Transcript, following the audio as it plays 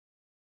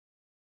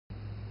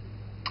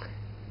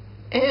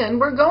And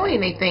we're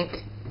going, I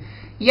think.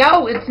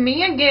 Yo, it's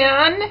me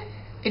again.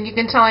 And you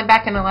can tell I'm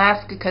back in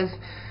Alaska because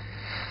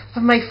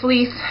of my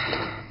fleece.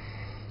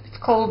 It's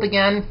cold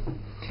again.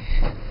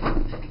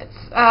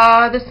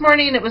 This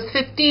morning it was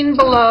 15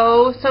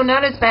 below, so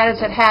not as bad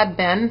as it had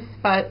been,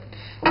 but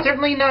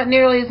certainly not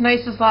nearly as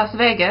nice as Las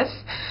Vegas.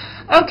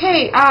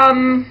 Okay,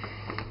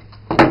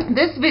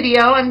 this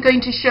video I'm going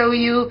to show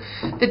you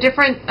the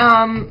different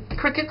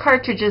Cricut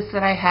cartridges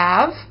that I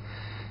have.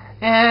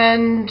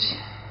 And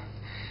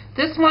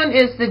this one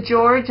is the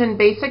George and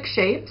Basic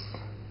Shapes,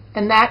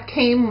 and that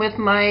came with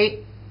my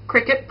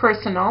Cricut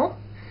Personal,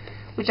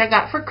 which I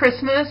got for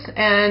Christmas,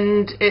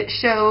 and it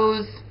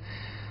shows,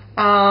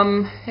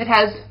 it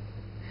has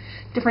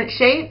different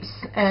shapes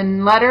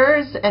and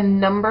letters and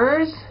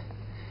numbers,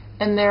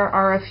 and there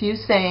are a few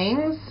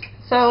sayings.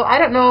 So I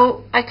don't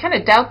know, I kind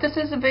of doubt this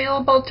is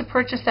available to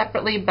purchase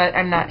separately, but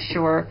I'm not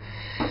sure.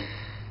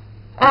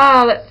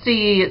 Let's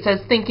see, it says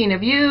thinking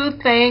of you,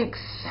 thanks.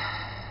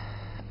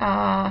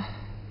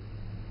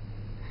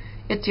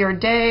 It's your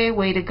day,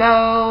 way to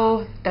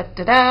go, da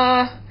da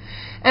da.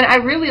 And I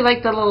really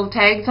like the little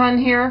tags on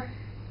here.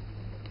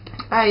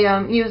 I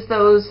use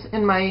those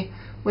in my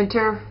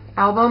winter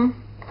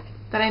album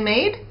that I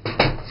made.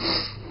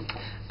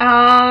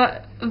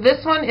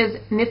 This one is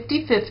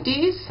Nifty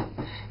 50s,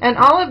 and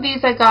all of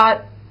these I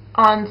got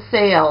on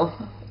sale,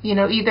 you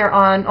know, either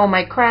on Oh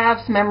My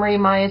Crafts, Memory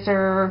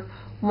Miser,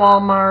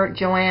 Walmart,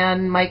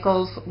 Joann,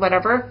 Michaels,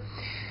 whatever.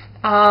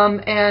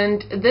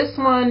 And this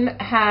one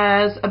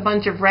has a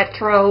bunch of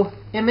retro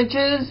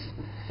images.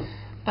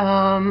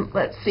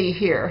 Let's see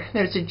here.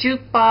 There's a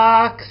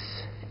jukebox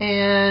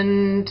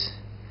and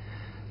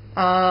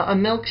a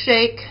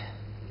milkshake,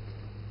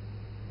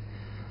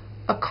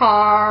 a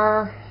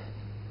car,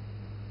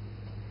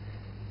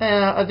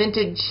 a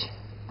vintage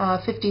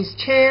 50s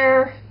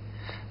chair,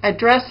 a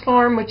dress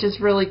form, which is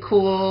really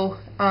cool,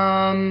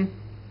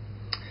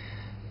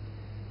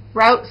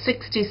 Route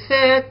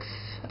 66,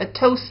 a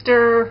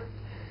toaster,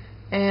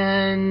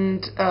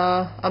 and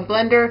a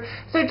blender.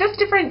 So just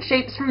different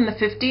shapes from the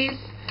 50s.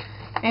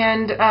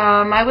 And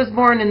I was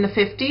born in the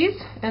 50s,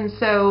 and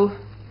so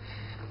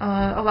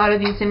a lot of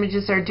these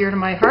images are dear to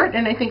my heart,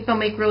 and I think they'll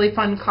make really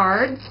fun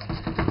cards.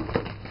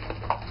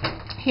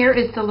 Here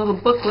is the little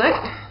booklet,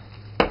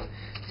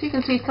 so you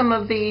can see some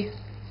of the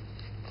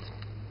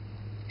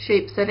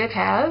shapes that it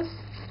has.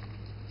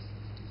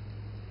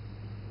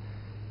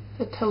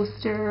 The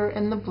toaster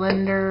and the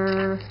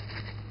blender.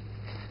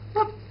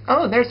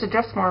 Oh, there's the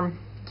dress form.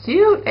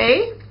 Cute,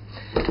 eh?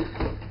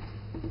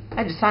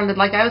 I just sounded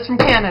like I was from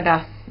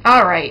Canada.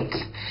 Alright.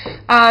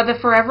 The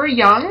Forever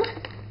Young.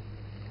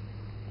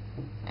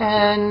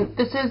 And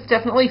this is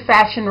definitely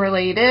fashion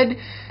related.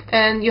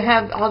 And you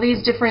have all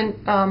these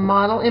different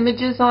model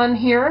images on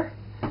here.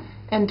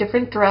 And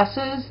different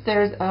dresses.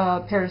 There's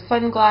a pair of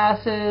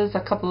sunglasses,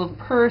 a couple of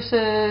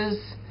purses,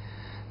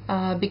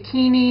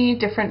 bikini,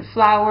 different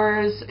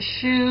flowers,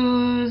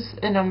 shoes,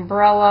 an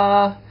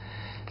umbrella.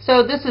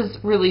 So this is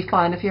really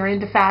fun. If you're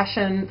into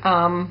fashion,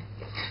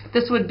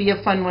 this would be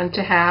a fun one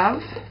to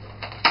have.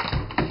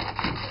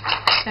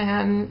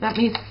 And let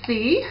me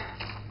see.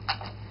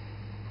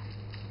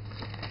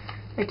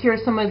 Like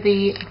here's some of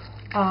the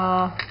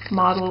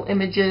model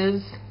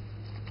images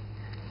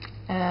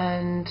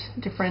and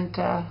different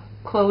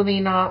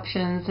clothing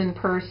options and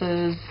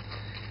purses.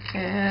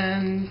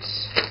 And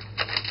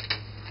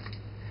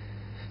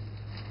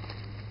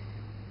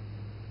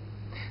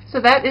so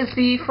that is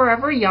the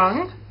Forever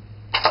Young.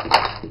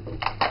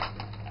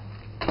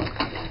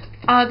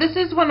 This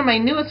is one of my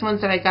newest ones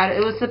that I got. It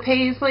was the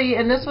Paisley,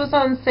 and this was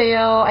on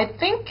sale. I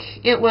think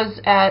it was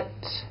at,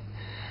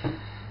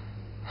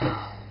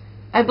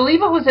 I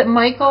believe it was at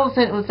Michaels,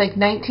 and it was like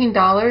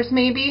 $19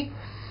 maybe.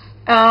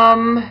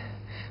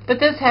 But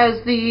this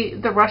has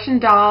the Russian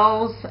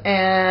dolls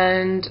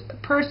and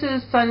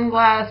purses,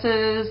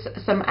 sunglasses,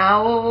 some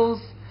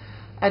owls,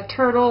 a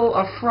turtle,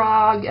 a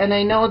frog, and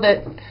I know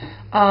that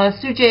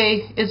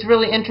Sujay is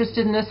really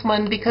interested in this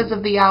one because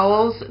of the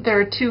owls. There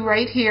are two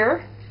right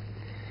here,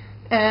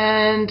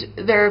 and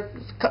there's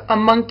a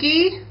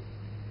monkey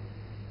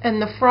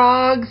and the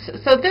frogs.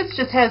 So this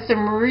just has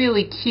some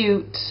really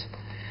cute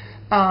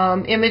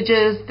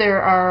images.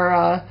 There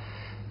are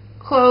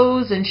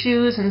clothes and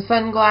shoes and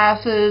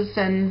sunglasses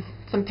and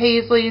some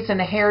paisleys and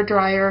a hair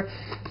dryer.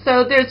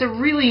 So there's a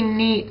really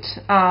neat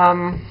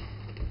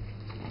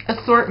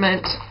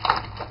assortment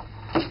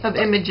of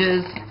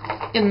images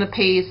in the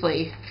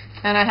paisley,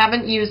 and I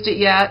haven't used it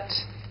yet.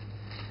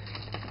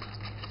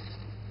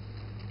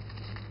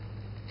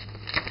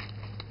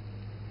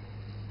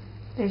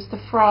 There's the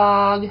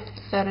frog.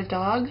 Is that a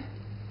dog?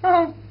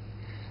 Oh.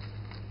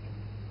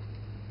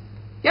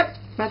 Yep,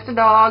 that's a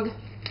dog.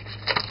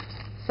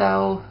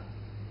 So,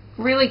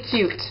 really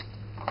cute.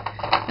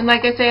 And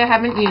like I say, I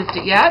haven't used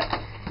it yet.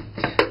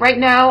 Right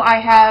now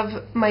I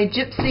have my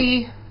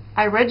Gypsy.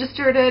 I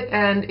registered it,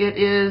 and it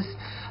is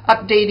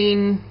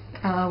updating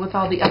with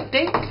all the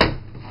updates.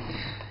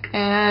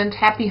 And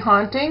Happy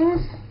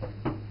Hauntings.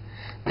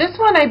 This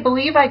one I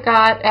believe I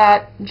got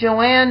at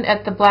Joann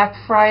at the Black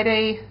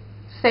Friday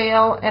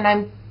sale, and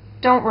I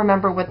don't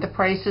remember what the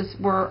prices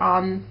were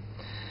on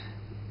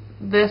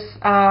this.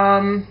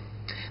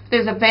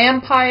 There's a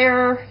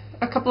vampire,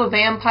 a couple of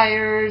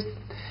vampires,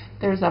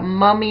 there's a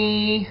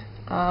mummy,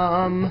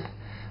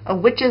 a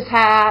witch's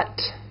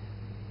hat,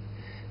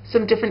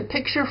 some different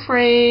picture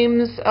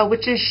frames, a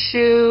witch's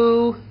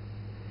shoe,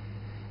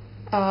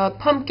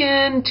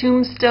 pumpkin,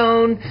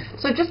 tombstone,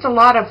 so just a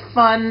lot of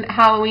fun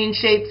Halloween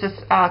shapes. This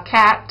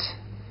cat,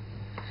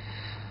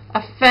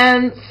 a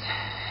fence,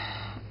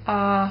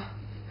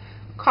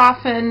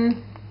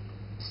 coffin.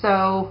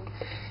 So,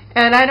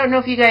 and I don't know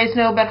if you guys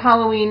know, but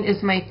Halloween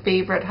is my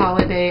favorite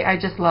holiday. I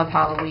just love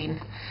Halloween.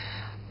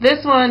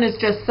 This one is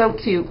just so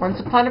cute. Once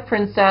Upon a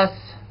Princess.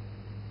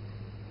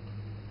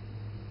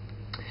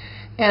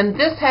 And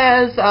this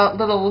has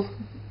little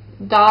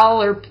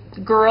doll or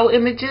girl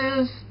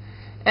images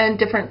and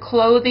different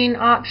clothing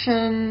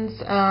options.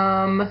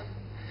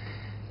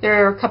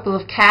 There are a couple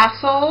of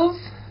castles,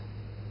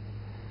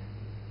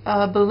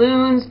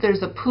 balloons,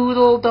 there's a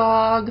poodle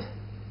dog,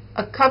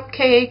 a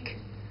cupcake.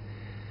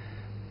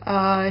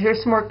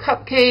 Here's some more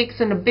cupcakes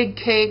and a big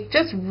cake.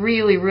 Just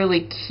really,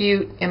 really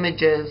cute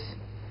images.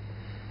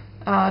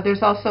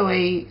 There's also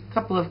a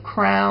couple of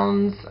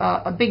crowns,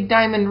 a big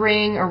diamond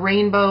ring, a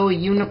rainbow, a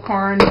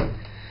unicorn.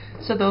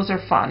 So those are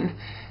fun.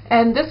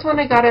 And this one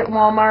I got at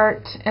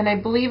Walmart, and I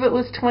believe it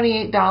was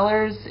 $28.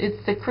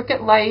 It's the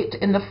Cricut Light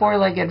in the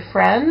Four-Legged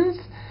Friends.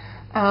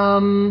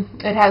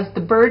 It has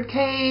the bird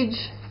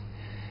cage,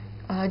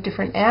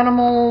 different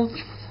animals.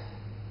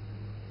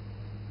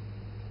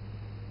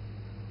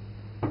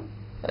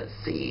 Let's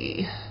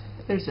see.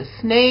 There's a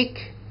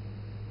snake.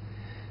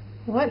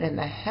 What in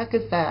the heck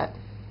is that?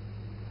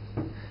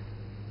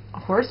 A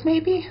horse,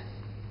 maybe?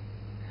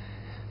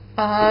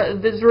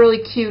 This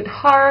really cute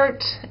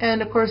heart,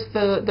 and of course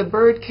the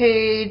bird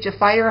cage, a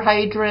fire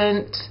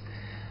hydrant,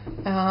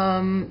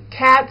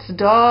 cats,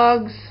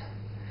 dogs.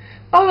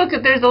 Oh, look,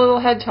 there's a little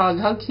hedgehog.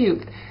 How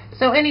cute.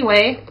 So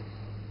anyway,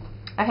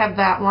 I have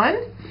that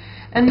one.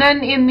 And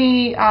then in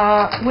the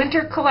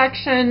winter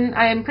collection,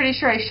 I am pretty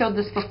sure I showed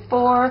this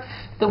before,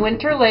 the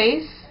winter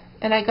lace.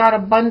 And I got a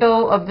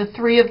bundle of the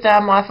 3 of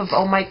them off of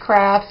Oh My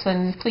Crafts,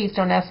 and please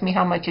don't ask me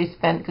how much I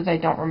spent because I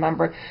don't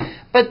remember.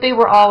 But they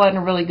were all on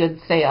a really good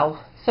sale.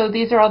 So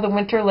these are all the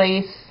winter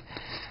lace,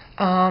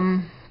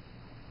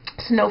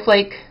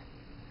 snowflake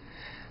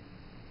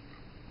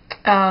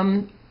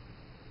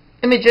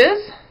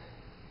images.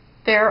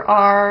 There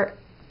are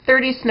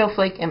 30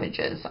 snowflake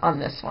images on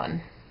this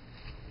one.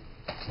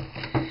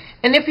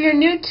 And if you're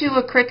new to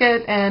a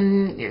Cricut,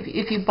 and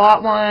if you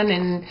bought one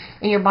and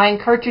you're buying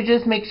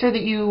cartridges, make sure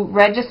that you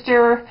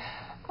register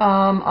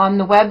on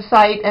the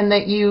website and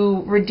that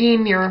you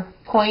redeem your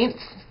points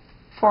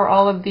for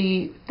all of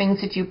the things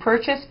that you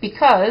purchase,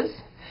 because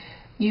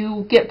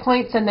you get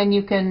points and then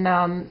you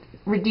can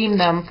redeem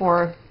them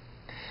for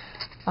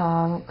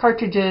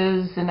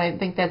cartridges, and I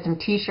think that's some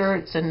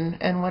t-shirts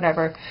and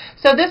whatever.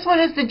 So this one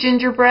is the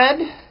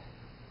gingerbread,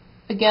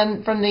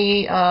 again from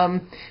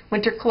the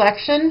winter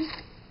collection.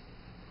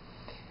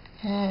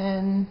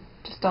 And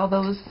just all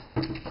those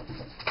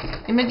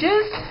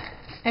images.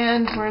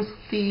 And where's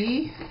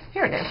the,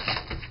 here it is.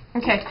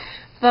 Okay,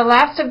 the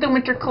last of the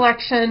winter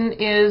collection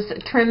is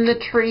Trim the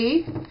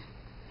Tree.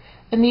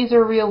 And these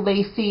are real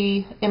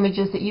lacy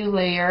images that you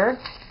layer.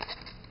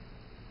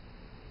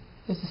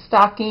 There's a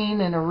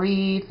stocking and a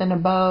wreath and a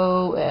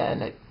bow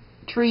and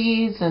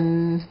trees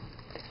and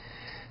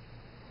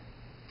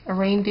a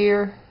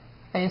reindeer,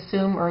 I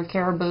assume, or a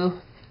caribou.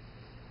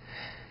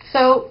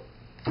 So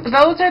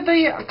those are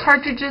the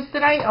cartridges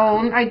that I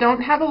own. I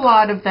don't have a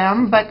lot of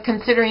them, but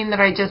considering that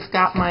I just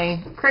got my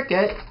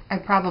Cricut, I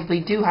probably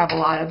do have a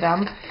lot of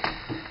them.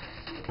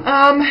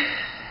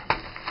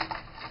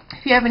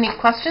 If you have any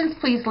questions,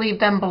 please leave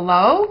them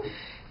below.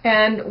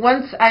 And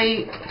once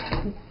I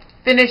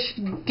finish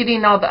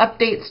getting all the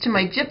updates to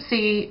my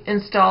Gypsy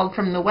installed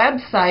from the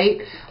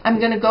website, I'm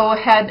going to go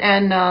ahead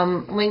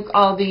and link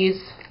all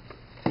these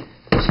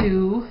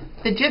to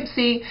the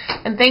Gypsy.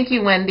 And thank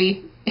you,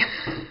 Wendy.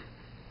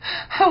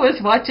 I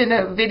was watching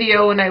a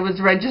video when I was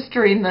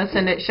registering this,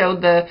 and it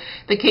showed the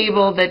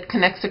cable that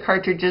connects the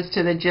cartridges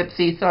to the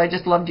Gypsy, so I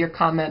just loved your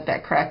comment.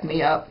 That cracked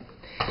me up.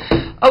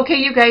 Okay,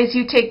 you guys,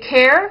 you take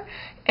care,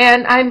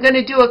 and I'm going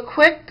to do a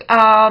quick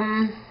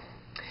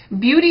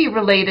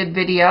beauty-related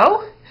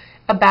video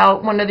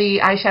about one of the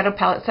eyeshadow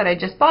palettes that I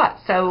just bought.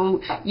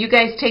 So you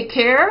guys take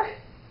care.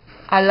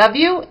 I love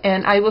you,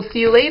 and I will see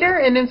you later,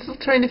 and I'm still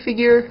trying to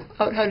figure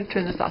out how to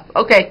turn this off.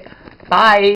 Okay, bye.